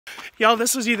Y'all,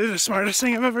 this was either the smartest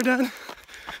thing I've ever done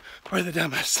or the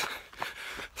dumbest.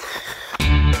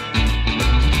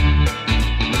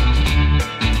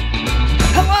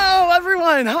 Hello,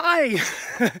 everyone. Hi.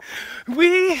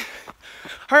 We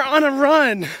are on a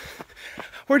run.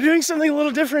 We're doing something a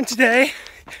little different today.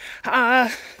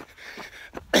 A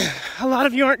lot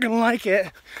of you aren't going to like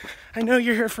it. I know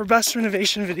you're here for bus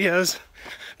renovation videos,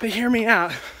 but hear me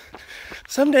out.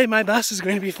 Someday my bus is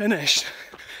going to be finished,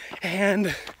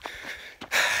 and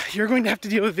you're going to have to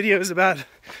deal with videos about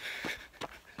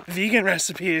vegan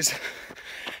recipes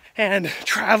and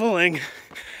traveling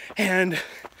and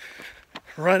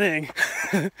running.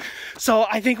 So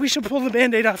I think we should pull the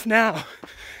Band-Aid off now,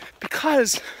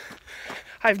 because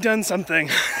I've done something.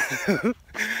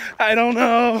 I don't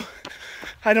know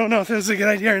if this is a good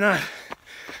idea or not.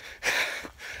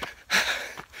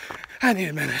 I need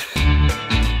a minute.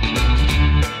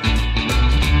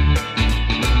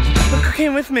 Look who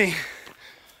came with me.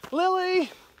 Lily!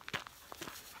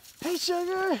 Hey,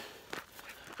 sugar!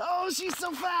 Oh, she's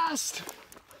so fast!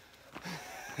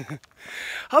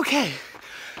 Okay,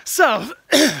 so,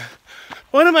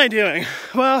 what am I doing?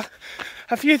 Well,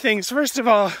 a few things. First of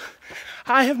all,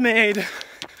 I have made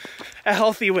a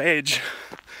HealthyWage.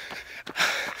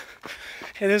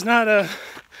 It is not a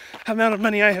amount of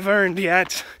money I have earned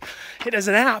yet. It is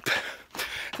an app.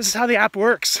 This is how the app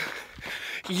works.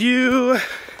 You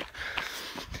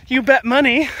bet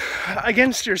money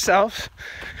against yourself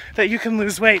that you can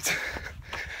lose weight.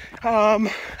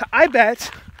 I bet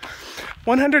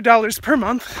 $100 per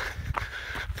month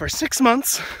for 6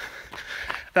 months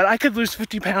that I could lose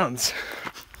 50 pounds.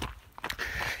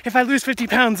 If I lose 50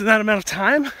 pounds in that amount of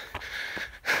time,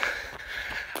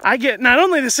 I get not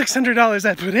only the $600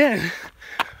 I put in,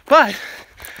 but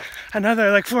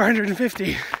another like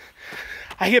 450.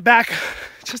 I get back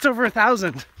just over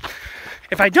 1,000.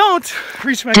 If I don't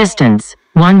reach my distance,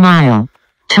 1 mile.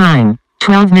 Time,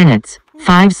 12 minutes,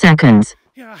 5 seconds.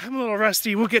 Yeah, I'm a little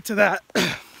rusty. We'll get to that.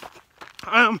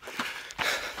 Oh,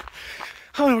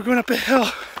 we're going up a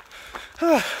hill.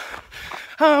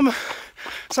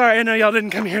 Sorry, I know y'all didn't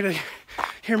come here to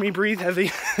hear me breathe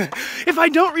heavy. If I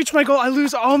don't reach my goal, I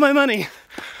lose all my money.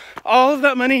 All of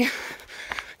that money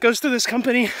goes to this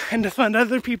company and to fund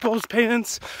other people's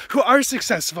payments who are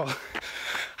successful.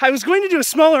 I was going to do a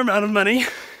smaller amount of money,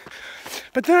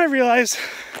 but then I realized,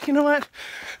 you know what?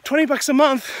 20 bucks a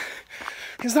month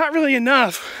is not really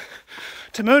enough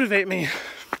to motivate me.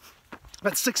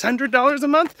 But $600 a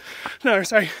month? No,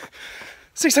 sorry,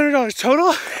 $600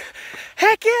 total?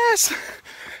 Heck yes!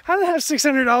 I don't have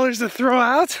 $600 to throw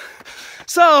out.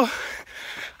 So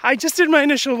I just did my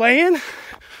initial weigh-in,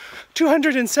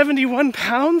 271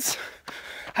 pounds.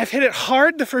 I've hit it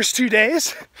hard the first 2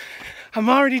 days. I'm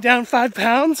already down 5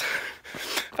 pounds,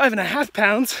 5.5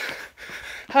 pounds.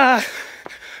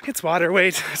 It's water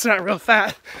weight, it's not real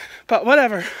fat, but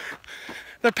whatever,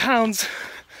 they're pounds.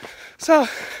 So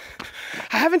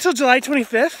I have until July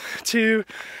 25th to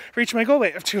reach my goal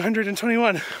weight of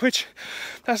 221, which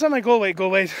that's not my goal weight,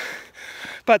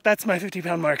 but that's my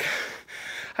 50-pound mark.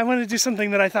 I wanted to do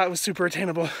something that I thought was super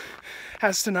attainable,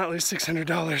 as to not lose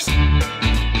 $600.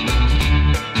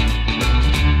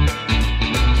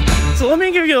 So let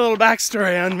me give you a little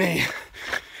backstory on me.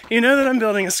 You know that I'm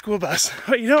building a school bus.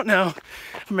 What you don't know,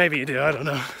 maybe you do, I don't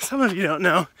know. Some of you don't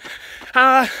know.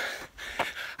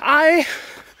 I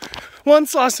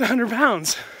once lost 100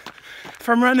 pounds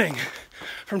from running,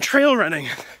 from trail running,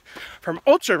 from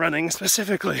ultra running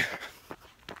specifically.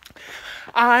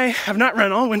 I have not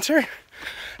run all winter.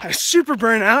 I was super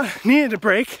burnt out, needed a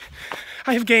break.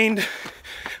 I have gained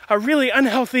a really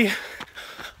unhealthy,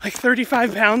 like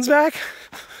 35 pounds back.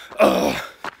 Oh,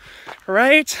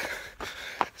 right?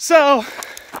 So,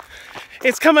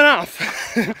 it's coming off.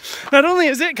 Not only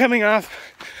is it coming off,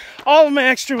 all of my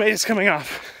extra weight is coming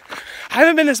off. I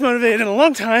haven't been this motivated in a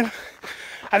long time.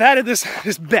 I've added this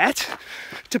bet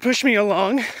to push me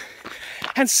along.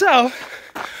 And so,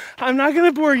 I'm not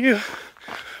gonna bore you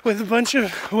with a bunch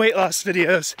of weight loss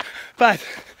videos, but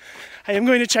I am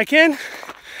going to check in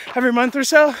every month or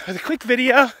so with a quick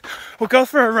video. We'll go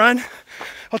for a run.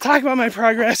 We'll talk about my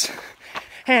progress,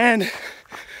 and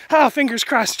fingers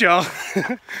crossed, y'all.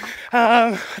 That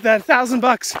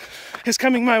 $1,000 is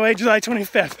coming my way July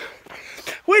 25th,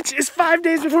 which is 5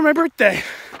 days before my birthday.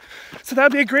 So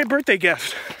that'd be a great birthday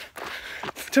gift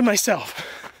to myself,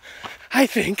 I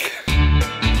think.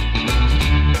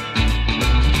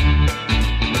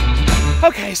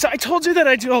 Okay, so I told you that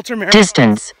I do ultramarathon.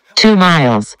 Distance, 2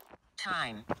 miles.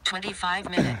 Time, 25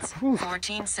 minutes,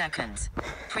 14 seconds.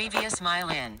 Previous mile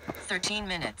in, 13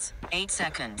 minutes, 8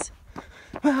 seconds.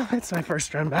 Well, it's my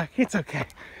first run back. It's okay.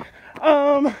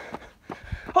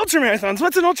 ultramarathons.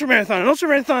 What's an ultramarathon? An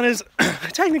ultramarathon is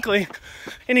technically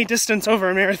any distance over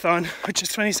a marathon, which is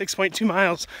 26.2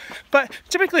 miles. But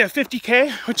typically a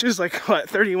 50K, which is like, what,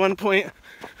 31 point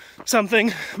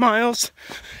something miles,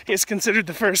 is considered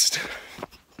the first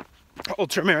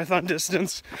ultramarathon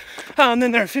distance. And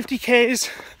then there are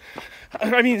 50Ks,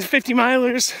 50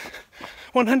 milers,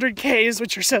 100Ks,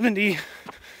 which are 70,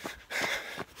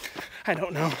 I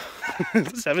don't know,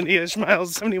 70-ish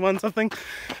miles, 71 something.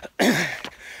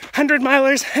 100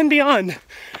 milers and beyond.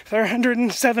 There are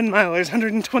 107 milers,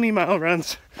 120 mile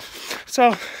runs.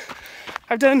 So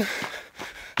I've done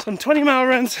some 20-mile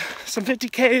runs, some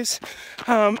 50Ks,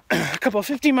 a couple of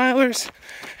 50 milers,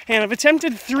 and I've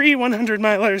attempted 3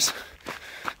 100-milers.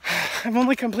 I've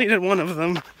only completed one of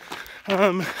them.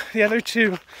 The other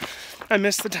 2, I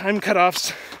missed the time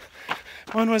cutoffs.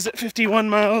 One was at 51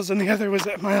 miles and the other was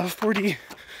at mile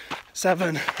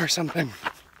 47 or something.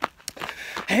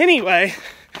 Anyway,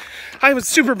 I was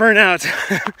super burnt out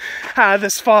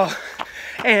this fall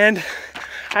and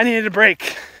I needed a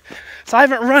break. So I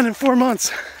haven't run in 4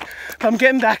 months, but I'm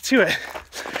getting back to it.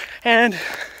 And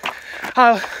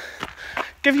I'll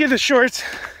give you the short,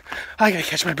 I gotta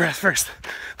catch my breath first.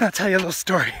 I'll tell you a little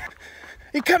story.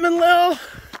 You coming, Lil?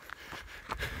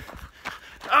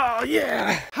 Oh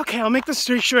yeah. Okay, I'll make this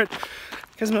story short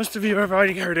because most of you have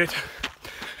already heard it.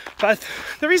 But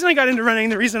the reason I got into running,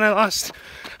 the reason I lost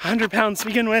 100 pounds to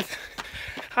begin with,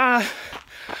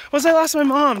 was I lost my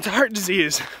mom to heart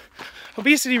disease.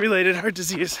 Obesity-related heart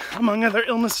disease, among other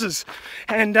illnesses.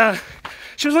 And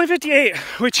she was only 58,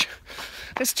 which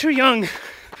is too young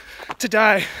to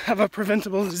die of a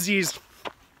preventable disease,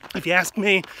 if you ask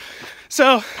me.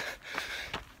 So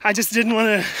I just didn't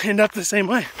want to end up the same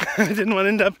way. I didn't want to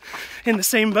end up in the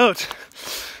same boat.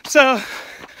 So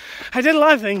I did a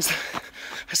lot of things.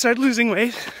 I started losing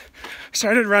weight,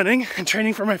 started running and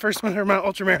training for my first 100-mile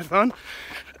ultramarathon.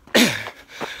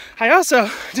 I also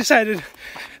decided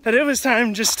that it was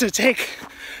time just to take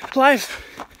life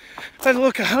by the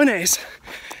little cojones.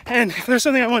 And if there's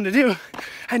something I wanted to do,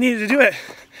 I needed to do it.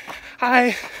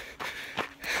 I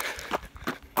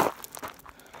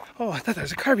thought there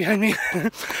was a car behind me.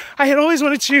 I had always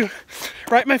wanted to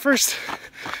write my first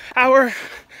hour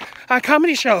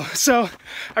comedy show. So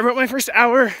I wrote my first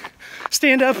hour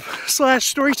stand-up /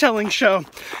 storytelling show.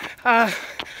 I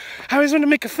always wanted to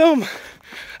make a film,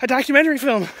 a documentary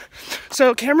film.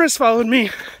 So cameras followed me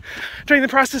during the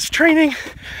process of training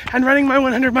and running my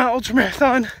 100-mile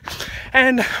ultramarathon.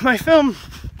 And my film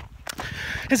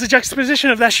is a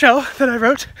juxtaposition of that show that I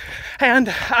wrote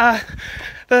and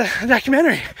the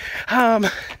documentary.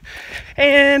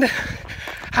 And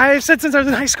I've said since I was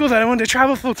in high school that I wanted to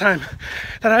travel full time,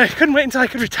 that I couldn't wait until I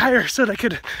could retire so that I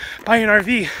could buy an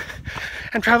RV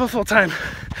and travel full time.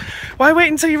 Why wait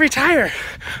until you retire?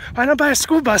 Why not buy a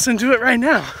school bus and do it right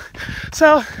now?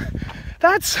 So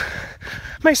that's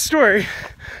my story.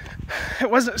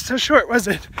 It wasn't so short, was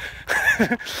it?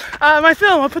 My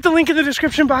film, I'll put the link in the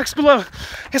description box below.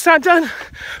 It's not done,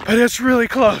 but it's really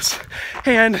close.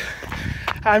 And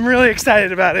I'm really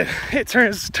excited about it.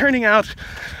 It's turning out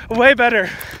way better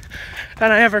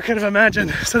than I ever could have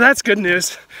imagined. So that's good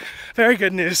news. Very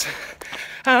good news.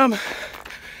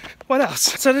 What else?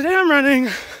 So today I'm running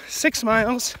 6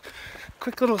 miles.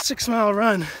 Quick little 6-mile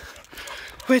run,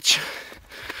 which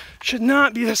should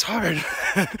not be this hard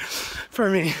for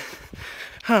me.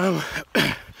 I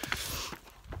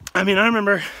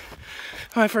remember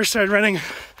when I first started running,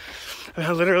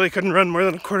 I literally couldn't run more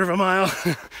than a quarter of a mile.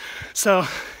 So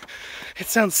it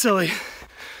sounds silly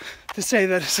to say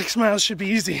that 6 miles should be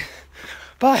easy,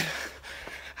 but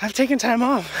I've taken time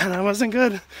off and I wasn't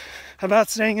good about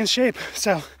staying in shape.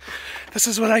 So this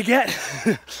is what I get.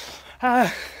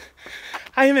 I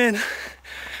am in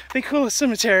the coolest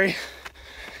cemetery.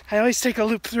 I always take a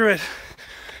loop through it.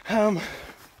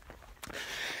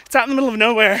 It's out in the middle of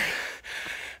nowhere.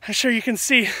 I'm sure you can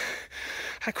see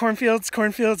cornfields.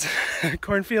 The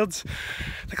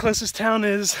closest town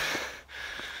is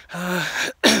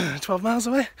 12 miles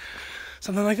away,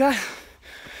 something like that.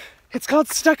 It's called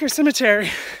Stucker Cemetery.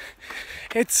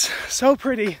 It's so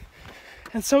pretty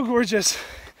and so gorgeous,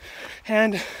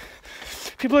 and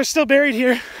people are still buried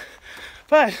here,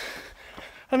 but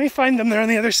let me find them. They're on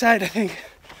the other side, I think.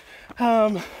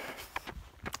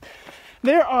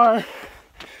 There are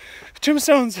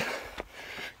tombstones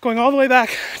going all the way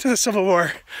back to the Civil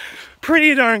War.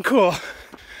 Pretty darn cool.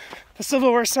 The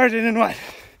Civil War started in what?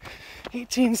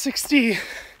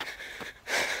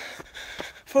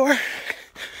 1864? Is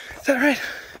that right?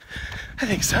 I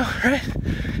think so, right?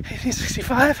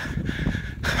 1865?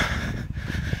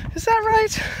 Is that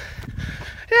right?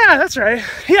 Yeah, that's right.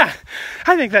 Yeah,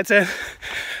 I think that's it.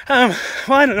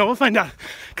 Well, I don't know. We'll find out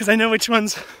because I know which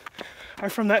ones are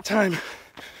from that time.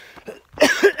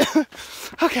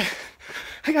 Okay,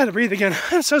 I gotta breathe again.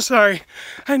 I'm so sorry.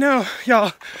 I know,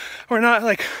 y'all, we're not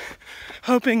like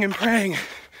hoping and praying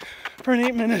for an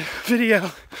 8-minute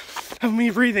video of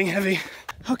me breathing heavy.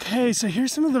 Okay, so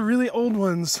here's some of the really old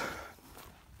ones.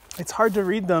 It's hard to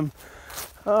read them.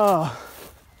 Oh.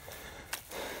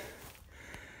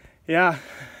 Yeah,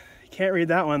 can't read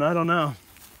that one. I don't know.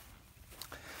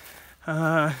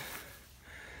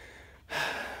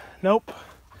 Nope.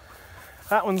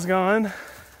 That one's gone.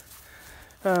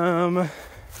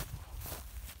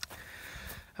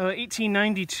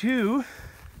 1892.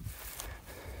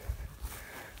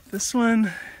 This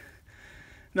one,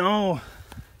 no.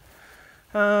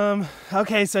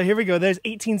 Okay, so here we go. There's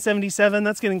 1877.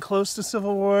 That's getting close to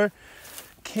Civil War.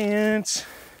 Can't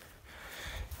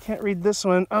read this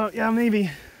one. Oh, yeah,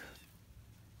 maybe.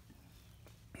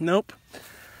 Nope.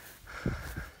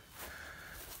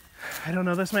 I don't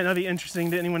know. This might not be interesting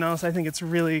to anyone else. I think it's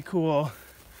really cool.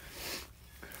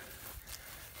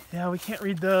 Yeah, we can't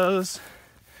read those.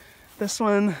 This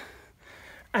one,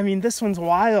 I mean, this one's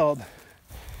wild,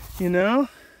 you know?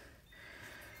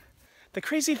 The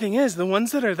crazy thing is, the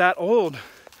ones that are that old,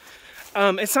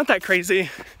 it's not that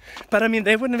crazy, but I mean,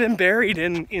 they wouldn't have been buried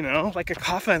in, you know, like a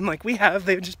coffin like we have.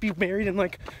 They would just be buried in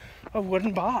like a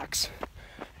wooden box,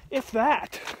 if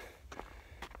that.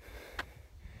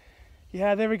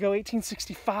 Yeah, there we go,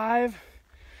 1865.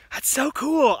 That's so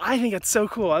cool. I think it's so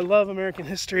cool. I love American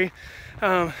history.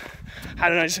 I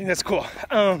don't know, I just think that's cool.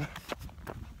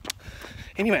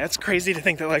 Anyway, that's crazy to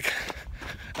think that, like,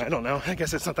 I don't know. I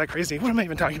guess it's not that crazy. What am I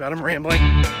even talking about? I'm rambling.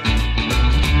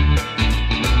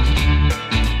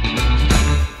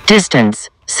 Distance,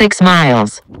 6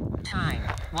 miles. Time,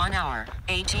 1 hour,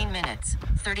 18 minutes,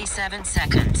 37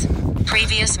 seconds.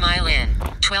 Previous mile in,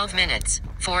 12 minutes,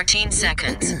 14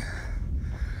 seconds.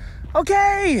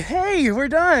 Okay, hey, we're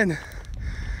done.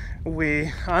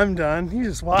 I'm done. You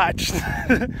just watched.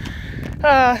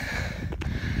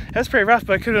 That's pretty rough,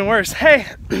 but it could have been worse. Hey,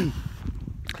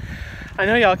 I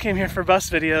know y'all came here for bus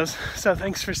videos, so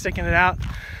thanks for sticking it out.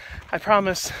 I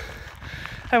promise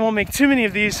I won't make too many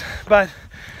of these, but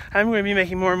I'm going to be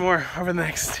making more and more over the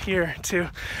next year or two.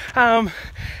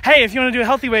 Hey, if you want to do a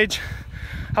healthy wage,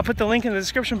 I'll put the link in the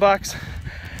description box.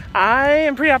 I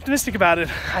am pretty optimistic about it.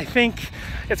 I think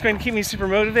it's going to keep me super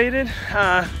motivated.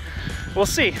 We'll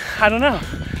see. I don't know.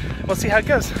 We'll see how it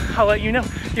goes. I'll let you know.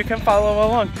 You can follow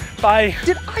along. Bye.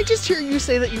 Did I just hear you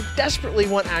say that you desperately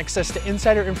want access to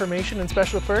insider information and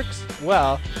special perks?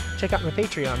 Well, check out my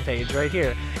Patreon page right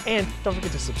here. And don't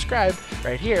forget to subscribe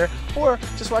right here, or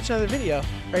just watch another video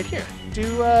right here.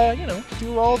 Do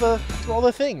all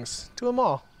the things. Do them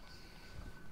all.